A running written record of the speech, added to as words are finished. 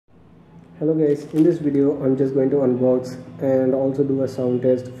Hello guys, in this video I'm just going to unbox and also do a sound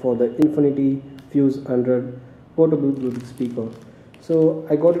test for the IFINITY FUZE 100 portable Bluetooth speaker. So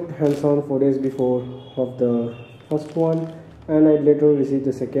I got it hands-on 4 days before of the first one, and I later received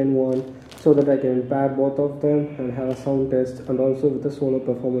the second one so that I can pair both of them and have a sound test, and also with the solar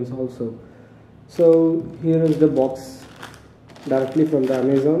performance also. So here is the box directly from the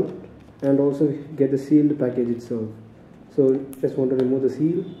Amazon, and also get the sealed package itself. So just want to remove the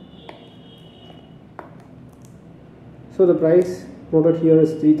seal. So the price noted here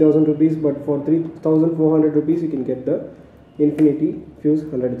is 3000 rupees, but for 3400 rupees you can get the IFINITY FUZE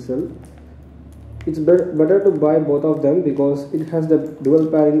 100 itself. It's better to buy both of them because it has the dual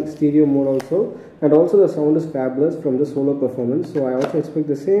pairing stereo mode also, and also the sound is fabulous from the solar performance. So I also expect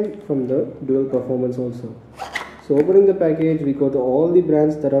the same from the dual performance also. So opening the package, we got all the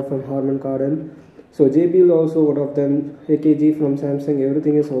brands that are from Harman Kardon. So JBL also one of them, AKG from Samsung,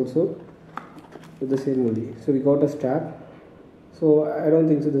 everything is also with the same only. So we got a strap. So I don't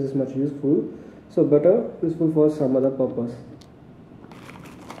think so this is much useful. So better useful for some other purpose.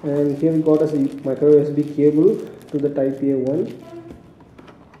 And here we got a micro USB cable to the Type A one,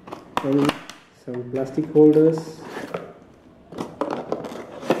 and some plastic holders,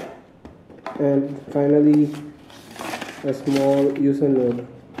 and finally a small user note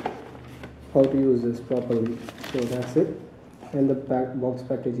how to use this properly. So that's it, and the box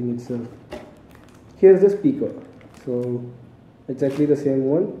packaging itself. Here's the speaker, so exactly the same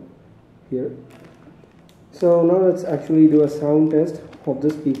one here. So now let's actually do a sound test of the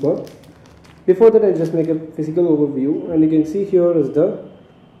speaker. Before that, I just make a physical overview, and you can see here is the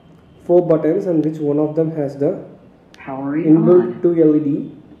 4 buttons, and which one of them has the inbuilt 2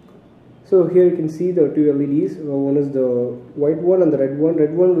 LED. So here you can see the 2 LEDs. One is the white one and the red one.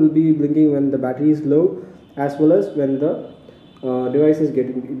 Red one will be blinking when the battery is low, as well as when the device is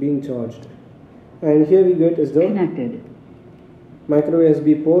being charged. And here we get is the connected micro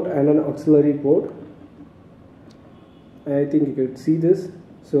USB port and an auxiliary port. I think you could see this.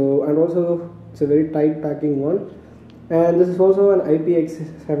 So, and also it's a very tight packing one, and this is also an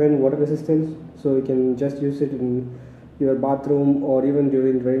IPX7 water resistance, so you can just use it in your bathroom or even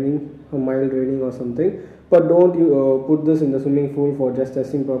during raining, a mild raining or something. But don't put this in the swimming pool for just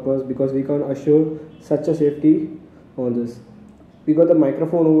testing purpose, because we can't assure such a safety on this. We got the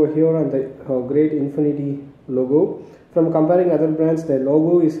microphone over here and the great IFINITY logo. From comparing other brands, the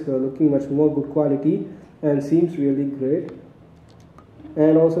logo is looking much more good quality and seems really great.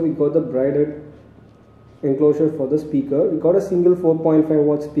 And also we got the braided enclosure for the speaker. We got a single 4.5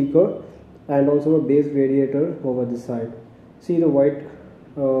 watt speaker and also a base radiator over this side. See, the white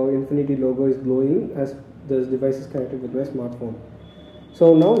IFINITY logo is glowing as this device is connected with my smartphone.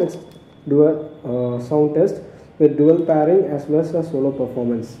 So now let's do a sound test with dual pairing as well as a solar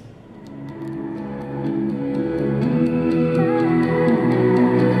performance.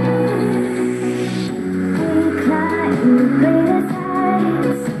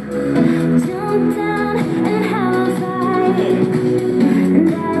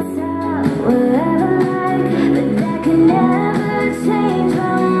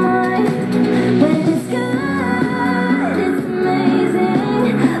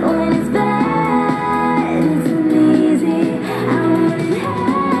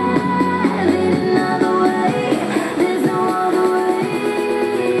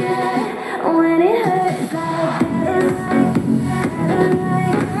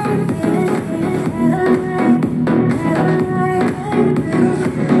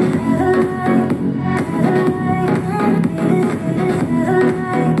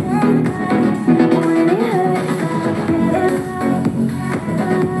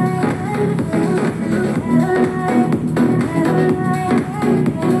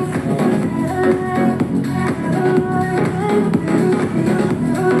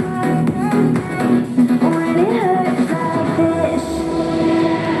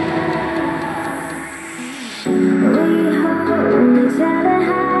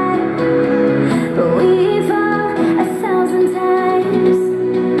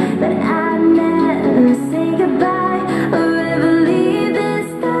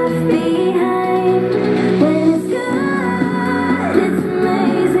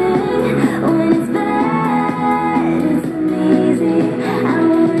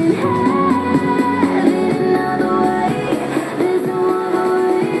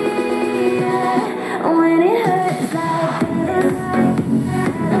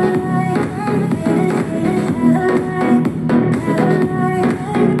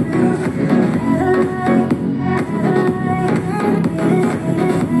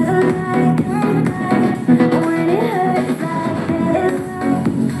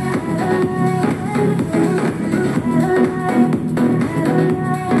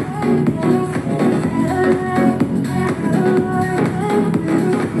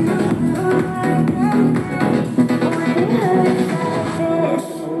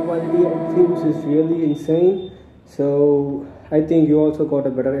 themes is really insane. So I think you also got a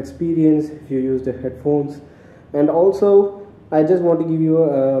better experience if you use the headphones. And also I just want to give you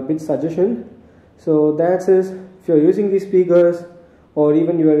a bit suggestion. So that is, if you're using these speakers or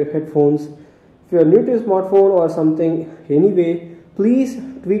even your headphones, if you're new to a smartphone or something anyway, please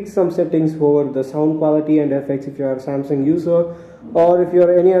tweak some settings for the sound quality and effects. If you're a Samsung user or if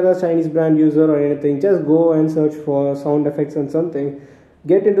you're any other Chinese brand user or anything, just go and search for sound effects and something.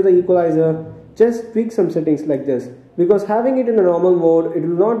 Get into the equalizer, just tweak some settings like this, because having it in a normal mode, it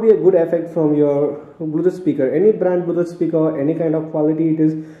will not be a good effect from your Bluetooth speaker. Any brand Bluetooth speaker, any kind of quality it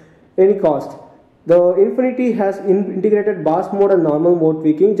is, any cost. The IFINITY has integrated bass mode and normal mode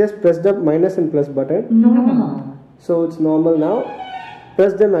tweaking. Just press the minus and plus button. Normal. So it's normal now.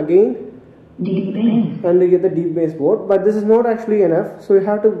 Press them again. Deep bass. And you get the deep bass mode. But this is not actually enough. So you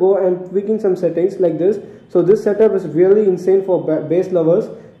have to go and tweaking some settings like this. So this setup is really insane for bass lovers.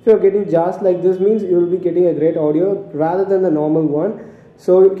 If you are getting jazz like this, means you will be getting a great audio rather than the normal one.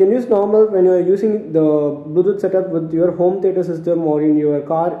 So you can use normal when you are using the Bluetooth setup with your home theater system or in your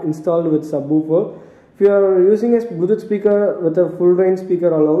car installed with subwoofer. If you are using a Bluetooth speaker with a full range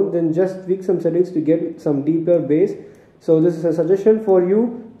speaker alone, then just tweak some settings to get some deeper bass. So this is a suggestion for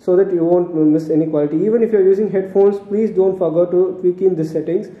you so that you won't miss any quality. Even if you are using headphones, please don't forget to tweak in the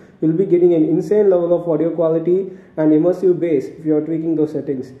settings. You'll be getting an insane level of audio quality and immersive bass if you are tweaking those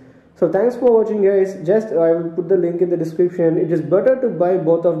settings. So thanks for watching, guys. I will put the link in the description. It is better to buy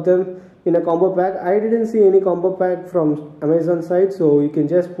both of them in a combo pack. I didn't see any combo pack from Amazon side, so you can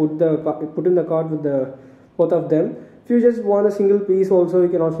just put in the cart with the both of them. If you just want a single piece also, you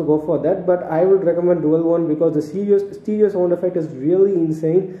can also go for that, but I would recommend dual one because the stereo sound effect is really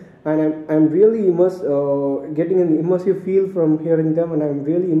insane, and I'm really getting an immersive feel from hearing them, and I'm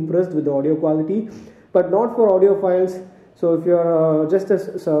really impressed with the audio quality. But not for audiophiles. So if you're just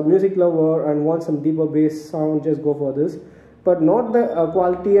a music lover and want some deeper bass sound, just go for this. But not the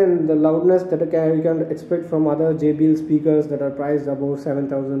quality and the loudness that you can expect from other JBL speakers that are priced above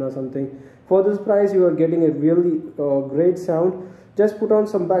 7,000 or something. For this price, you are getting a really great sound. Just put on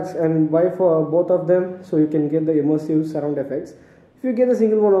some packs and buy for both of them so you can get the immersive surround effects. If you get the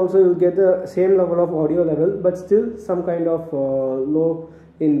single one also, you'll get the same level of audio level, but still some kind of low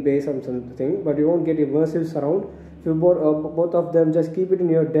in bass or something, but you won't get immersive surround. If you bought both of them, just keep it in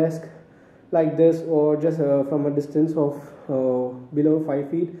your desk like this, or just from a distance of below 5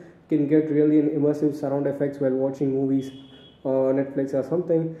 feet, you can get really an immersive surround effects while watching movies or Netflix or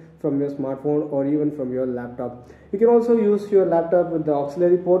something from your smartphone or even from your laptop. You can also use your laptop with the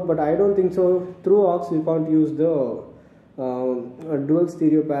auxiliary port, but I don't think so. Through aux you can't use the dual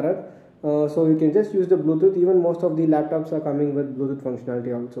stereo parrot. So you can just use the Bluetooth. Even most of the laptops are coming with Bluetooth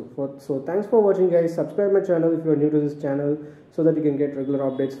functionality also. So thanks for watching, guys. Subscribe my channel if you are new to this channel so that you can get regular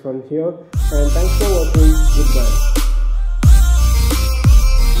updates from here. And thanks for watching. Goodbye.